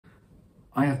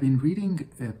I have been reading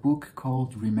a book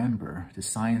called Remember, The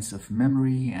Science of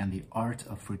Memory and the Art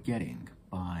of Forgetting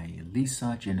by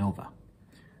Lisa Genova.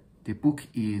 The book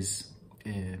is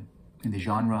in the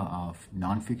genre of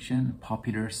nonfiction,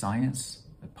 popular science,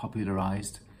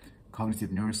 popularized cognitive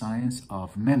neuroscience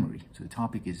of memory. So the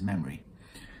topic is memory.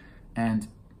 And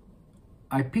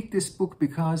I picked this book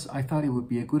because I thought it would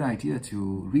be a good idea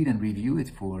to read and review it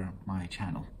for my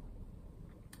channel.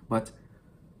 But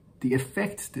the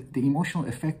effect, the emotional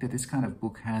effect that this kind of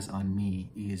book has on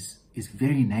me is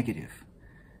very negative.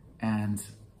 And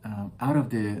out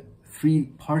of the 3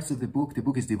 parts of the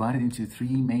book is divided into 3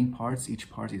 main parts.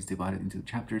 Each part is divided into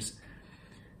chapters.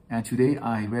 And today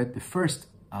I read the first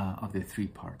of the 3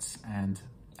 parts. And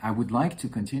I would like to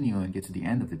continue and get to the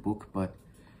end of the book, but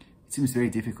it seems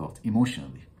very difficult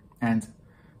emotionally. And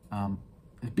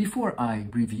before I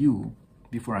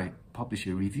publish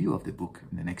a review of the book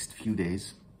in the next few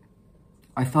days,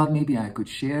 I thought maybe I could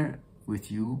share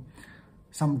with you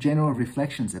some general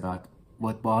reflections about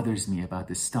what bothers me about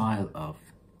the style of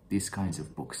these kinds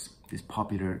of books, these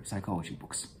popular psychology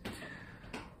books.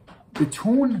 The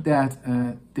tone that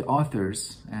the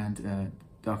authors and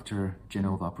Dr.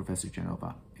 Genova, Professor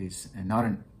Genova, is not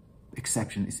an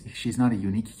exception. She's not a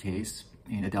unique case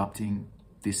in adopting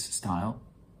this style.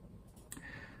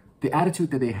 The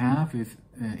attitude that they have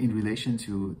in relation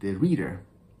to the reader,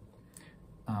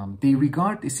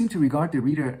 they seem to regard the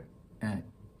reader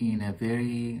in a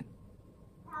very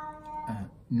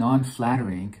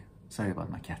non-flattering, sorry about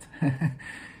my cat,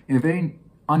 in a very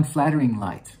unflattering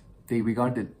light. They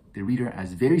regard the reader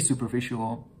as very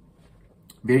superficial,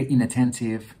 very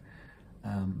inattentive,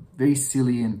 very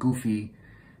silly and goofy.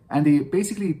 And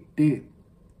they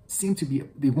seem to be,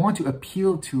 they want to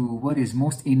appeal to what is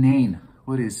most inane,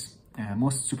 what is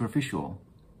most superficial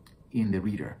in the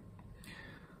reader.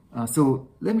 So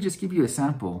let me just give you a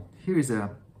sample. Here is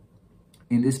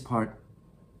in this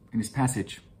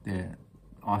passage, the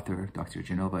author, Dr.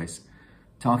 Genova, is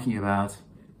talking about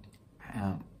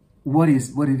what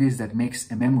it is that makes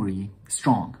a memory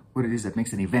strong, what it is that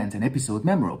makes an event, an episode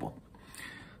memorable.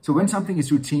 So when something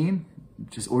is routine,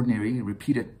 just ordinary,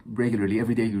 repeated regularly,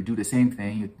 every day you do the same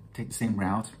thing, you take the same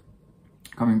route,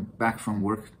 coming back from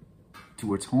work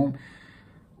towards home,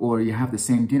 or you have the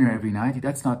same dinner every night,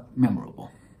 that's not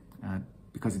memorable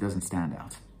because it doesn't stand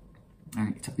out.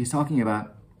 And he's talking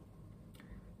about,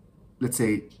 let's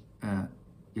say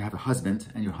you have a husband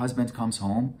and your husband comes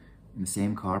home in the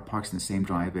same car, parks in the same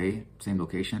driveway, same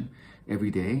location every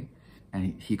day,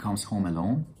 and he comes home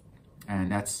alone,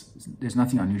 and there's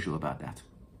nothing unusual about that.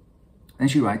 Then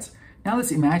she writes, now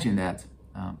let's imagine that,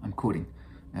 I'm quoting,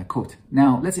 quote,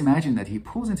 now let's imagine that he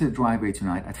pulls into the driveway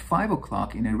tonight at 5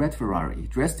 o'clock in a red Ferrari,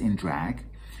 dressed in drag,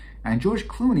 and George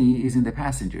Clooney is in the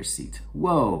passenger seat.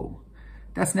 Whoa,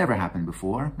 that's never happened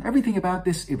before. Everything about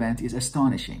this event is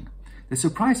astonishing. The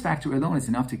surprise factor alone is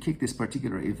enough to kick this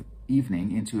particular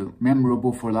evening into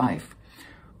memorable for life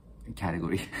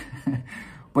category.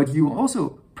 But you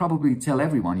also probably tell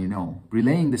everyone you know,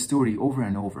 relaying the story over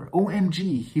and over.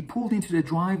 OMG, he pulled into the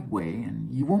driveway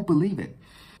and you won't believe it.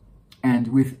 And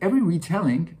with every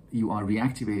retelling, you are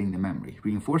reactivating the memory,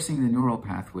 reinforcing the neural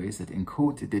pathways that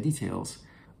encode the details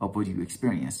of what you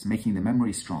experienced, making the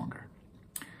memory stronger.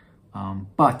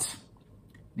 But,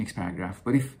 next paragraph,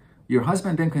 but if your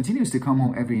husband then continues to come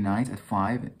home every night at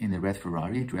 5 in the red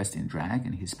Ferrari, dressed in drag,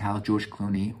 and his pal George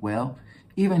Clooney, well,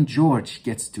 even George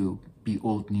gets to be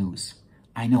old news.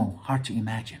 I know, hard to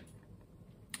imagine.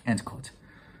 End quote.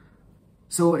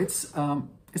 So it's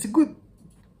a good,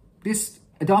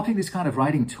 adopting this kind of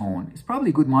writing tone is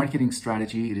probably a good marketing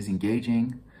strategy. It is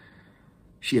engaging.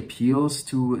 She appeals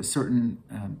to a certain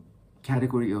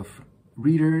category of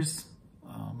readers.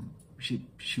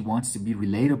 She wants to be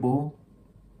relatable.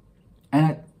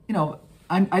 And, you know,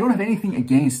 I don't have anything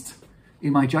against,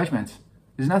 in my judgment,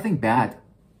 there's nothing bad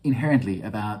inherently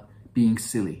about being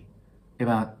silly,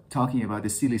 about talking about the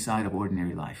silly side of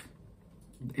ordinary life,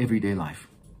 everyday life.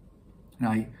 And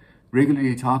I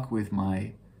regularly talk with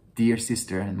my dear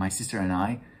sister, and my sister and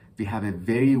I, we have a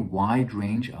very wide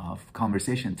range of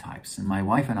conversation types, and my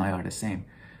wife and I are the same.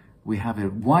 We have a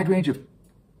wide range of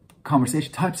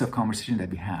types of conversation that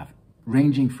we have,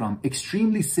 ranging from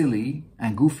extremely silly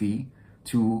and goofy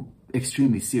to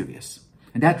extremely serious.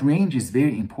 And that range is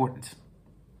very important.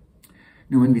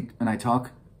 You know, when I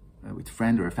talk with a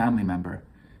friend or a family member,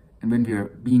 and when we're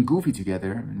being goofy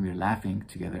together, and we're laughing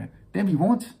together, then we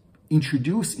won't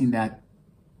introduce in that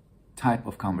type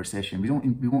of conversation. We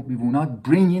will not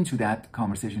bring into that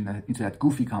conversation, into that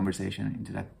goofy conversation,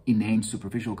 into that inane,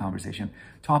 superficial conversation,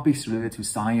 topics related to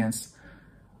science,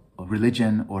 or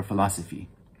religion, or philosophy.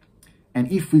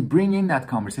 And if we bring in that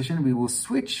conversation, we will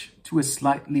switch to a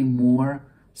slightly more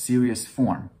serious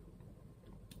form,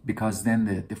 because then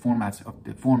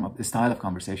the style of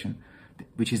conversation,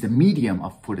 which is the medium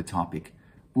for the topic,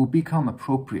 will become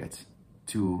appropriate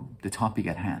to the topic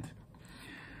at hand.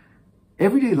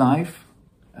 Everyday life,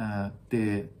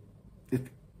 the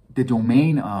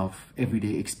domain of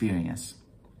everyday experience,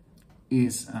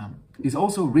 is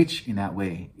also rich in that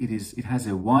way. It has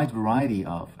a wide variety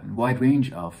of and wide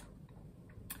range of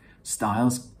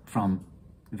styles, from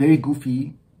very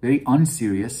goofy, very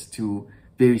unserious, to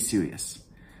very serious.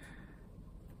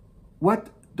 What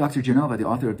Dr. Genova, the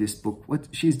author of this book, what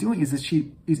she's doing is that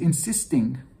she is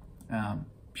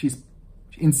she's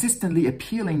insistently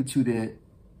appealing to the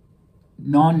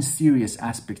non-serious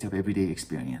aspect of everyday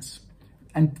experience.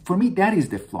 And for me, that is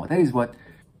the flaw. That is what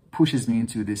pushes me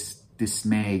into this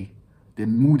dismay, the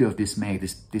mood of dismay,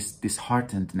 this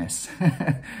disheartenedness.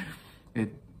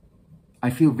 I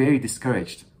feel very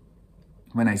discouraged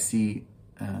when I see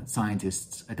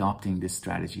scientists adopting this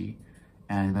strategy,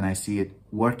 and when I see it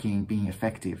working, being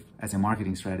effective as a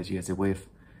marketing strategy, as a way of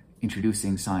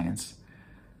introducing science,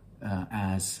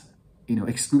 as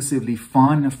exclusively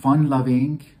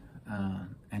fun-loving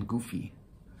and goofy.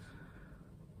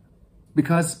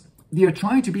 Because they are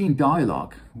trying to be in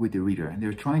dialogue with the reader, and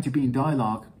they're trying to be in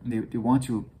dialogue.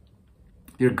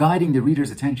 They're guiding the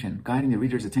reader's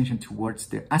attention towards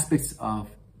the aspects of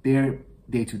their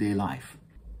day-to-day life.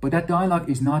 But that dialogue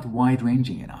is not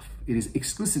wide-ranging enough. It is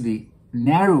exclusively,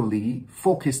 narrowly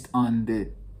focused on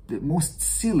the most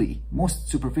silly, most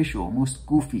superficial, most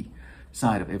goofy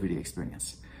side of everyday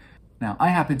experience. Now, I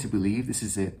happen to believe, this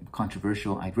is a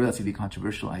relatively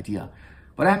controversial idea,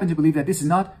 but I happen to believe that this is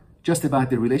not just about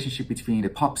the relationship between the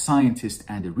pop scientist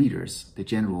and the readers, the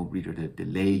general reader, the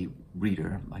lay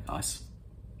reader like us.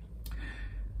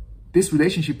 This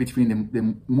relationship between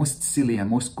the most silly and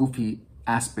most goofy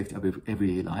aspect of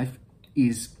everyday life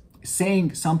is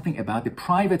saying something about the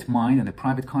private mind and the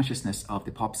private consciousness of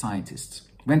the pop scientists.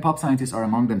 When pop scientists are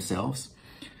among themselves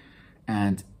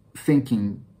and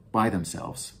thinking by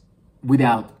themselves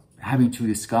without having to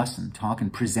discuss and talk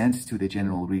and present to the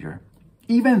general reader,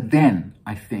 even then,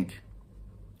 I think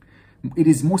it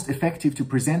is most effective to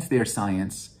present their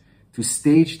science, to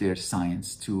stage their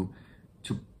science, to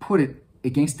put it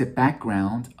against the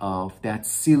background of that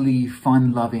silly,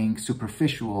 fun-loving,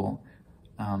 superficial,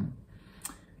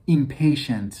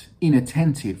 impatient,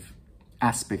 inattentive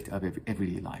aspect of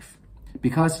everyday life.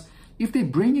 Because if they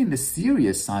bring in the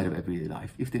serious side of everyday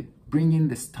life, if they bring in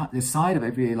the side of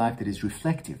everyday life that is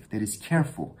reflective, that is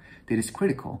careful, that is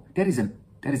critical, that is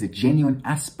a genuine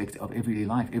aspect of everyday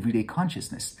life, everyday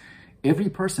consciousness. Every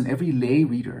person, every lay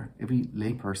reader, every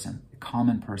lay person, a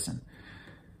common person,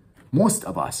 most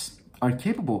of us are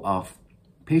capable of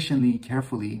patiently,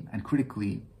 carefully, and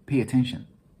critically pay attention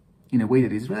in a way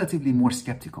that is relatively more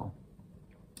skeptical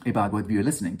about what we are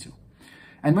listening to.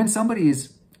 And when somebody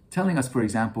is telling us, for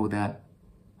example, that,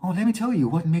 oh, let me tell you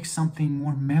what makes something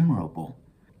more memorable,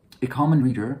 a common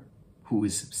reader who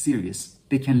is serious,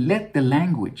 they can let the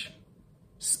language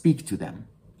speak to them.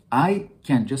 I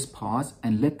can just pause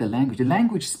and let the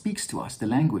language speaks to us, the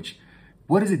language.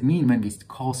 What does it mean when we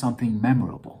call something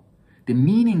memorable? The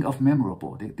meaning of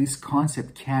memorable, this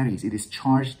concept carries, it is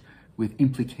charged with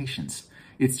implications.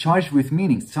 It's charged with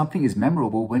meaning. Something is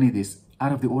memorable when it is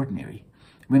out of the ordinary,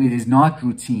 when it is not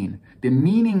routine. The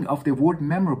meaning of the word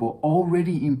memorable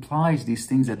already implies these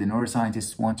things that the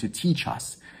neuroscientists want to teach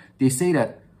us. They say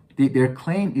that their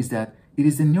claim is that it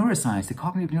is the neuroscience, the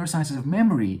cognitive neurosciences of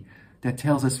memory, that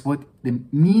tells us what the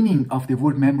meaning of the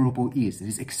word memorable is. It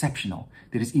is exceptional,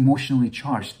 that is emotionally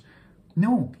charged.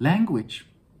 No, language,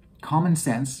 common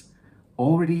sense,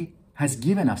 already has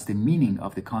given us the meaning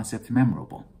of the concept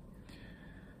memorable.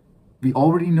 We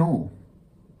already know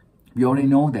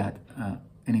that an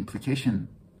implication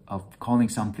of calling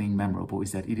something memorable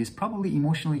is that it is probably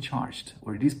emotionally charged,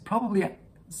 or it is probably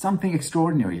something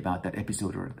extraordinary about that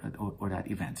episode or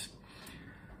that event.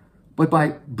 But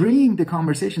by bringing the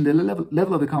conversation, the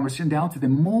level of the conversation down to the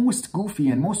most goofy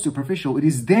and most superficial, it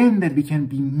is then that we can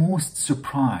be most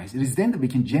surprised. It is then that we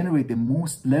can generate the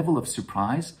most level of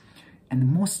surprise and the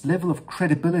most level of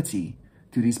credibility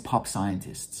to these pop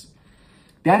scientists.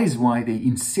 That is why they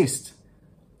insist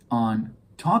on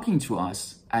talking to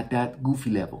us at that goofy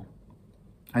level,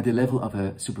 at the level of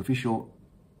a superficial,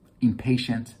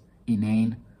 impatient,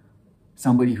 inane,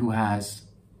 somebody who has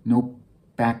no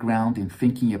background in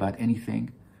thinking about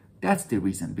anything. That's the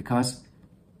reason, because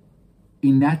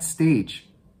in that stage,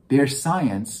 their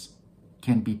science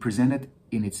can be presented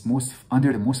in its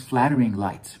under the most flattering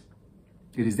light.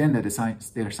 It is then that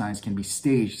their science can be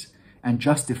staged and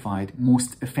justified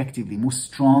most effectively, most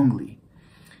strongly.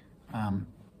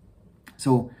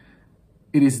 So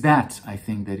it is that, I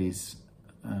think, that is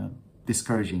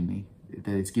discouraging me,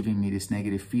 that is giving me this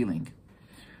negative feeling.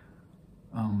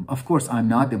 Of course, I'm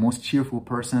not the most cheerful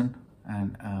person,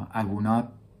 and I will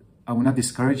not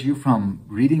discourage you from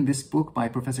reading this book by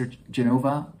Professor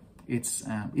Genova.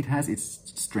 It has its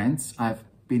strengths. I've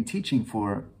been teaching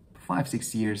for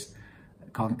 5-6 years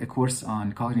a course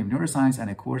on cognitive neuroscience and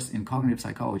a course in cognitive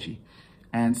psychology.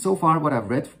 And so far, what I've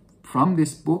read from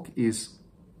this book is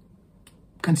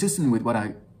consistent with what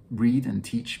I read and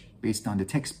teach based on the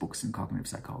textbooks in cognitive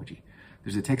psychology.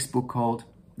 There's a textbook called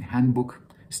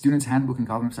Student's Handbook in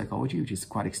Cognitive Psychology, which is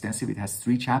quite extensive. It has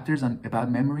 3 chapters about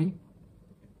memory.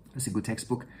 It's a good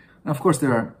textbook. And of course,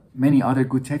 there are many other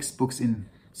good textbooks in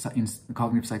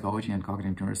cognitive psychology and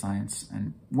cognitive neuroscience.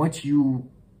 And what you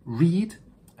read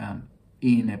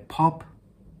in a pop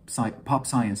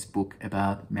science book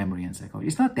about memory and psychology,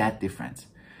 it's not that different.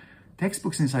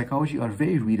 Textbooks in psychology are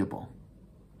very readable.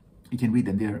 You can read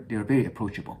them. They're very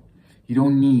approachable. You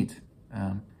don't need,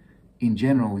 in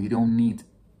general, you don't need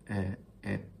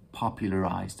a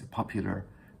popular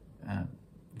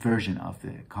version of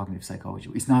the cognitive psychology.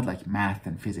 It's not like math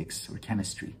and physics or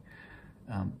chemistry.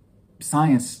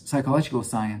 Science, psychological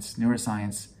science,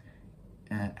 neuroscience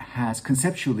has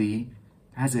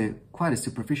quite a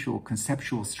superficial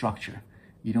conceptual structure.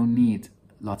 You don't need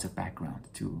lots of background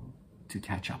to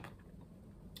catch up.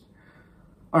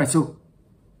 All right, so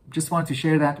just wanted to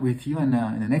share that with you, and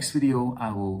in the next video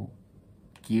I will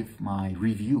give my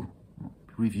review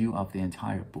of the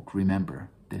entire book, Remember,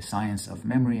 The Science of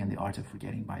Memory and the Art of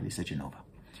Forgetting by Lisa Genova.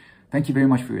 Thank you very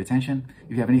much for your attention.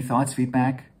 If you have any thoughts,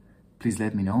 feedback, please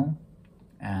let me know,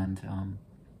 and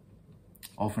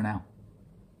all for now.